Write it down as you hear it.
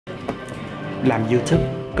Làm YouTube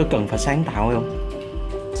có cần phải sáng tạo không?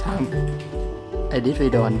 Sao? Edit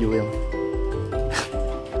video anh vui không?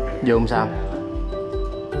 Vui không sao?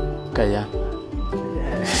 Kỳ vậy?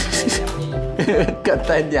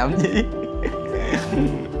 Content giảm nhí.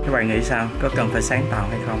 Các bạn nghĩ sao? Có cần phải sáng tạo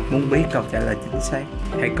hay không? Muốn biết câu trả lời chính xác,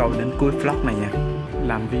 hãy coi đến cuối vlog này nha.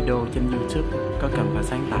 Làm video trên YouTube có cần phải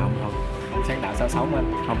sáng tạo không? Sáng tạo sao sống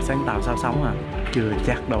anh? Học sáng tạo sao sống à? Chưa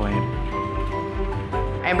chắc đâu em.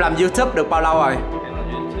 Em làm YouTube được bao lâu rồi? Em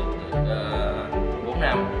làm YouTube được 4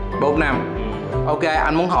 năm. 4 năm. Ok,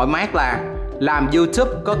 anh muốn hỏi Mát là làm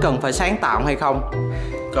YouTube có cần phải sáng tạo hay không?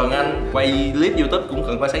 Còn anh quay clip YouTube cũng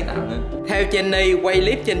cần phải sáng tạo nữa. Theo Jenny, quay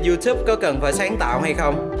clip trên YouTube có cần phải sáng tạo hay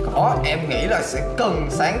không? Có, em nghĩ là sẽ cần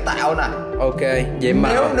sáng tạo nè. Ok, vậy mà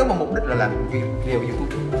nếu mà mục đích là làm video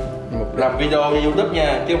YouTube. Làm video cho YouTube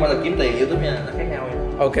nha, chứ không phải là kiếm tiền YouTube nha, nó khác nhau nha.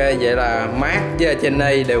 Ok, vậy là Mát với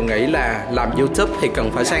Jenny đều nghĩ là làm YouTube thì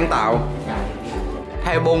cần phải sáng tạo.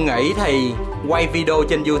 Theo Bôn nghĩ thì quay video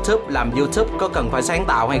trên YouTube, làm YouTube có cần phải sáng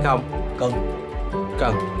tạo hay không? Cần.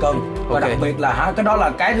 Cần. Và Ok. đặc biệt là cái đó là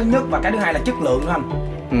cái thứ nhất, và cái thứ hai là chất lượng đó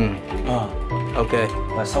anh. Ok.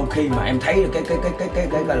 Và sau khi mà em thấy được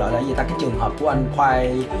cái gọi là gì ta, cái trường hợp của anh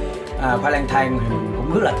khoai lang thang thì mình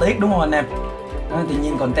cũng rất là tiếc, đúng không anh em? Tự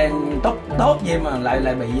nhiên content tốt gì mà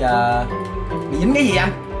lại bị dính cái gì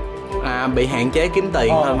anh? Bị hạn chế kiếm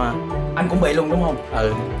tiền thôi mà. Anh cũng bị luôn đúng không?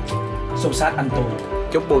 Ừ. Xô xát anh tù.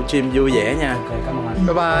 Chúc bộ stream vui vẻ nha. Ok, cảm ơn anh.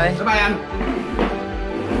 Bye bye. Bye bye anh.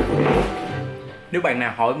 Nếu bạn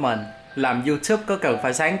nào hỏi mình làm YouTube có cần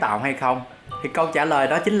phải sáng tạo hay không, thì câu trả lời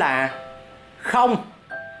đó chính là không.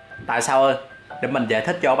 Tại sao ơi? Để mình giải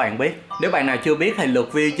thích cho bạn biết. Nếu bạn nào chưa biết thì lượt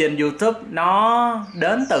view trên YouTube nó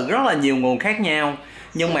đến từ rất là nhiều nguồn khác nhau.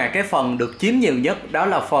 Nhưng mà cái phần được chiếm nhiều nhất đó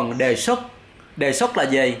là phần đề xuất. Đề xuất là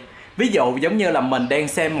gì? Ví dụ giống như là mình đang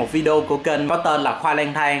xem một video của kênh có tên là Khoai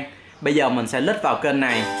Lang Thang. Bây giờ mình sẽ lít vào kênh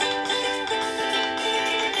này.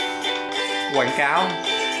 Quảng cáo.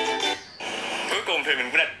 Cuối cùng thì mình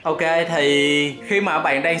quyết định. Ok, thì khi mà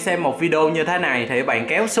bạn đang xem một video như thế này thì bạn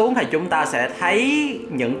kéo xuống thì chúng ta sẽ thấy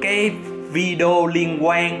những cái video liên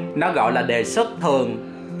quan, nó gọi là đề xuất. Thường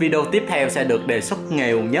video tiếp theo sẽ được đề xuất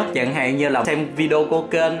nhiều nhất, chẳng hạn như là xem video của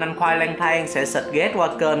kênh anh Khoai Lang Thang sẽ suggest qua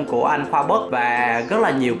kênh của anh Khoa Bất và rất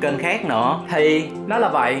là nhiều kênh khác nữa. Thì nó là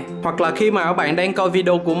vậy. Hoặc là khi mà các bạn đang coi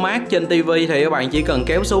video của Mát trên TV thì các bạn chỉ cần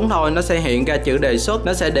kéo xuống thôi, nó sẽ hiện ra chữ đề xuất,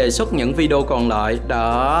 nó sẽ đề xuất những video còn lại.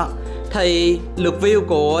 Đó. Thì lượt view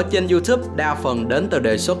của trên YouTube đa phần đến từ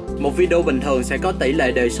đề xuất. Một video bình thường sẽ có tỷ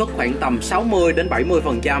lệ đề xuất khoảng tầm 60 đến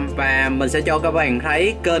 70%. Và mình sẽ cho các bạn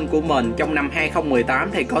thấy kênh của mình trong năm 2018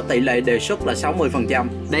 thì có tỷ lệ đề xuất là 60%.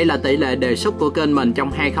 Đây là tỷ lệ đề xuất của kênh mình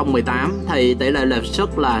trong 2018 thì tỷ lệ đề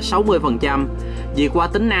xuất là 60%. Vì qua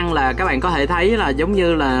tính năng là các bạn có thể thấy là giống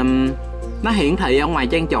như là nó hiển thị ở ngoài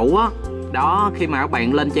trang chủ á. Đó, khi mà các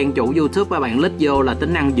bạn lên trang chủ YouTube các bạn click vô là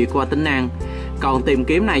tính năng duyệt qua tính năng. Còn tìm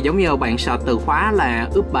kiếm này giống như bạn search từ khóa là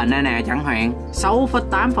úp banana chẳng hạn,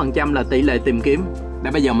 6,8% là tỷ lệ tìm kiếm.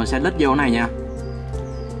 Để bây giờ mình sẽ lít vô này nha.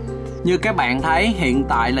 Như các bạn thấy hiện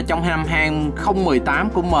tại là trong năm 2018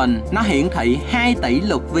 của mình nó hiển thị 2 tỷ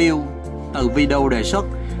lượt view từ video đề xuất.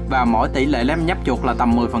 Và mỗi tỷ lệ lem nhấp chuột là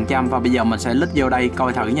tầm 10%. Và bây giờ mình sẽ lít vô đây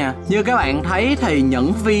coi thử nha. Như các bạn thấy thì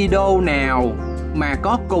những video nào mà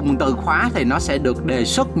có cùng từ khóa thì nó sẽ được đề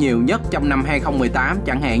xuất nhiều nhất trong năm 2018.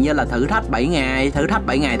 Chẳng hạn như là thử thách 7 ngày, thử thách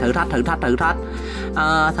 7 ngày, thử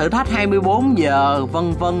thách 24 giờ,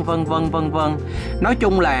 vân vân. Nói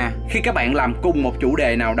chung là khi các bạn làm cùng một chủ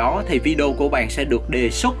đề nào đó thì video của bạn sẽ được đề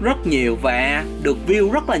xuất rất nhiều và được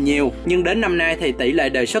view rất là nhiều. Nhưng đến năm nay thì tỷ lệ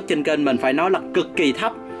đề xuất trên kênh mình phải nói là cực kỳ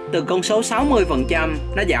thấp. Từ con số 60%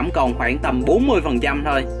 nó giảm còn khoảng tầm 40%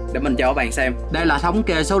 thôi. Để mình cho các bạn xem. Đây là thống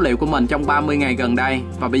kê số liệu của mình trong 30 ngày gần đây.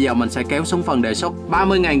 Và bây giờ mình sẽ kéo xuống phần đề xuất.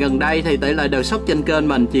 30 ngày gần đây thì tỷ lệ đề xuất trên kênh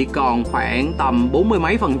mình chỉ còn khoảng tầm 40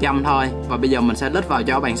 mấy % thôi. Và bây giờ mình sẽ lít vào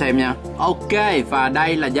cho các bạn xem nha. Ok, và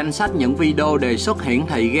đây là danh sách những video đề xuất hiển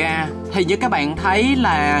thị ra. Thì như các bạn thấy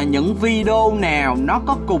là những video nào nó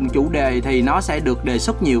có cùng chủ đề thì nó sẽ được đề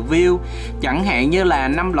xuất nhiều view. Chẳng hạn như là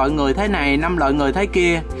 5 loại người thế này, 5 loại người thế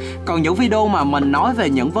kia. Còn những video mà mình nói về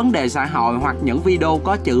những vấn đề xã hội hoặc những video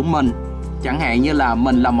có chữ mình, chẳng hạn như là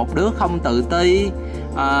mình là một đứa không tự ti,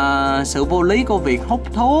 sự vô lý của việc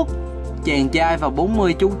hút thuốc, chàng trai và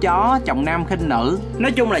 40 chú chó, trọng nam khinh nữ.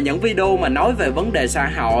 Nói chung là những video mà nói về vấn đề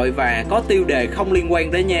xã hội và có tiêu đề không liên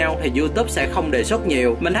quan tới nhau thì YouTube sẽ không đề xuất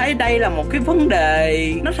nhiều. Mình thấy đây là một cái vấn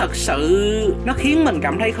đề nó thật sự nó khiến mình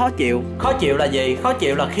cảm thấy khó chịu. Khó chịu là gì? Khó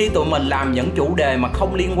chịu là khi tụi mình làm những chủ đề mà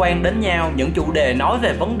không liên quan đến nhau, những chủ đề nói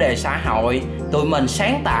về vấn đề xã hội, tụi mình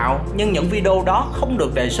sáng tạo nhưng những video đó không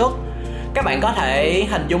được đề xuất. Các bạn có thể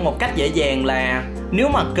hình dung một cách dễ dàng là nếu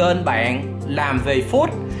mà kênh bạn làm về food,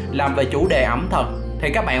 làm về chủ đề ẩm thực, thì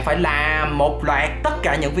các bạn phải làm một loạt tất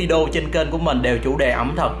cả những video trên kênh của mình đều chủ đề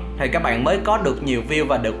ẩm thực, thì các bạn mới có được nhiều view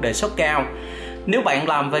và được đề xuất cao. Nếu bạn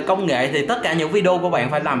làm về công nghệ thì tất cả những video của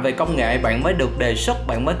bạn phải làm về công nghệ, bạn mới được đề xuất,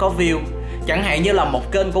 bạn mới có view. Chẳng hạn như là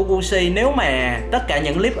một kênh của Gucci, nếu mà tất cả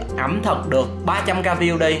những clip ẩm thực được 300k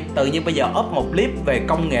view đi, tự nhiên bây giờ up một clip về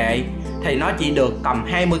công nghệ thì nó chỉ được tầm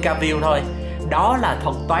 20k view thôi. Đó là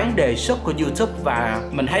thuật toán đề xuất của YouTube, và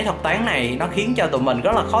mình thấy thuật toán này nó khiến cho tụi mình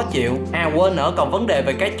rất là khó chịu. À quên nữa, còn vấn đề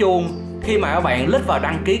về cái chuông. Khi mà các bạn click vào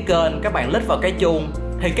đăng ký kênh, các bạn click vào cái chuông,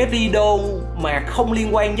 thì cái video mà không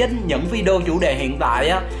liên quan đến những video chủ đề hiện tại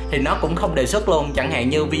á, thì nó cũng không đề xuất luôn. Chẳng hạn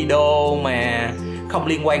như video mà không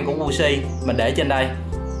liên quan của Gucci, mình để trên đây.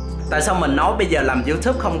 Tại sao mình nói bây giờ làm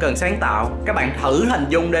YouTube không cần sáng tạo? Các bạn thử hình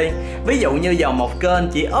dung đi. Ví dụ như giờ một kênh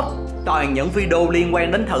chỉ up toàn những video liên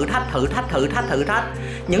quan đến thử thách.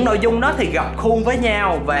 Những nội dung đó thì gặp khuôn với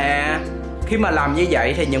nhau, và khi mà làm như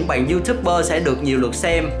vậy thì những bạn YouTuber sẽ được nhiều lượt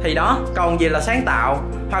xem. Thì đó, còn gì là sáng tạo?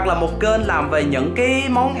 Hoặc là một kênh làm về những cái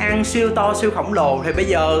món ăn siêu to, siêu khổng lồ, thì bây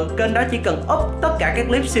giờ kênh đó chỉ cần up tất cả các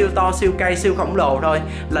clip siêu to, siêu cay, siêu khổng lồ thôi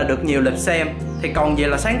là được nhiều lượt xem. Thì còn gì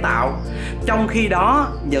là sáng tạo? Trong khi đó,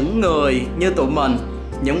 những người như tụi mình,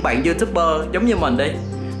 những bạn YouTuber giống như mình đi,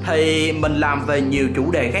 thì mình làm về nhiều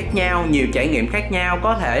chủ đề khác nhau, nhiều trải nghiệm khác nhau.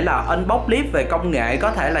 Có thể là unbox clip về công nghệ,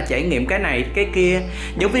 có thể là trải nghiệm cái này, cái kia.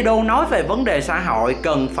 Những video nói về vấn đề xã hội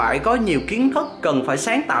cần phải có nhiều kiến thức, cần phải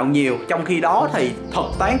sáng tạo nhiều. Trong khi đó thì thuật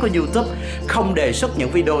toán của YouTube không đề xuất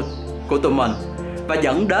những video của tụi mình, và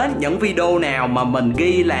dẫn đến những video nào mà mình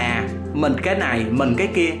ghi là mình cái này, mình cái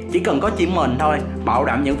kia, chỉ cần có chỉ mình thôi, bảo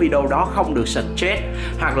đảm những video đó không được suggest,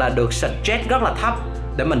 hoặc là được suggest rất là thấp.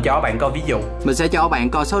 Để mình cho các bạn coi ví dụ. Mình sẽ cho các bạn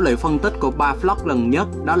coi số liệu phân tích của 3 vlog gần nhất,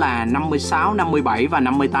 đó là 56, 57 và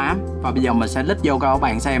 58. Và bây giờ mình sẽ lít vô cho các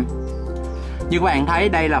bạn xem. Như các bạn thấy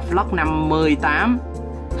đây là vlog 58,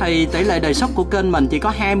 thì tỷ lệ đề xuất của kênh mình chỉ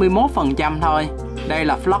có 21% thôi. Đây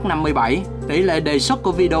là vlog 57, tỷ lệ đề xuất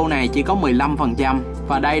của video này chỉ có 15%.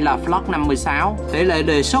 Và đây là vlog 56, tỷ lệ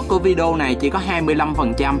đề xuất của video này chỉ có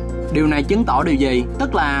 25%. Điều này chứng tỏ điều gì?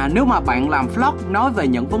 Tức là nếu mà bạn làm vlog nói về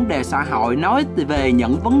những vấn đề xã hội, nói về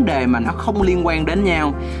những vấn đề mà nó không liên quan đến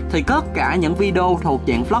nhau, thì tất cả những video thuộc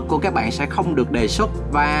dạng vlog của các bạn sẽ không được đề xuất.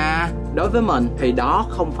 Và đối với mình thì đó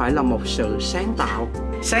không phải là một sự sáng tạo.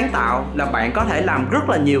 Sáng tạo là bạn có thể làm rất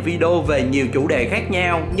là nhiều video về nhiều chủ đề khác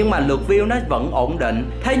nhau, nhưng mà lượt view nó vẫn ổn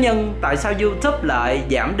định. Thế nhưng tại sao YouTube lại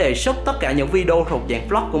giảm đề xuất tất cả những video thuộc dạng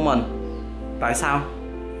vlog của mình? Tại sao?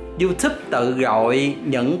 YouTube tự gọi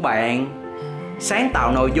những bạn sáng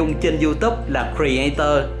tạo nội dung trên YouTube là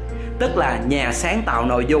creator, tức là nhà sáng tạo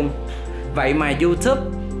nội dung. Vậy mà YouTube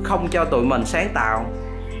không cho tụi mình sáng tạo.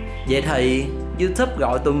 Vậy thì YouTube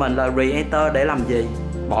gọi tụi mình là creator để làm gì?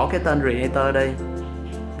 Bỏ cái tên creator đi,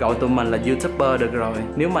 gọi tụi mình là YouTuber được rồi.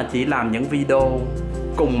 Nếu mà chỉ làm những video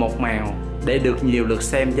cùng một màu để được nhiều lượt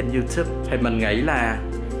xem trên YouTube, thì mình nghĩ là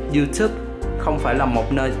YouTube không phải là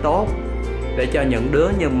một nơi tốt để cho những đứa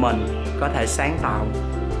như mình có thể sáng tạo.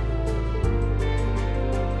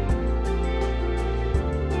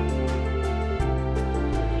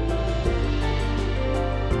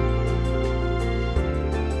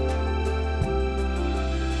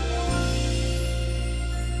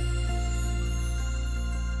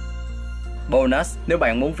 Bonus, nếu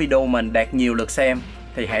bạn muốn video mình đạt nhiều lượt xem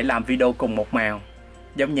thì hãy làm video cùng một màu,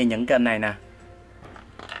 giống như những kênh này nè.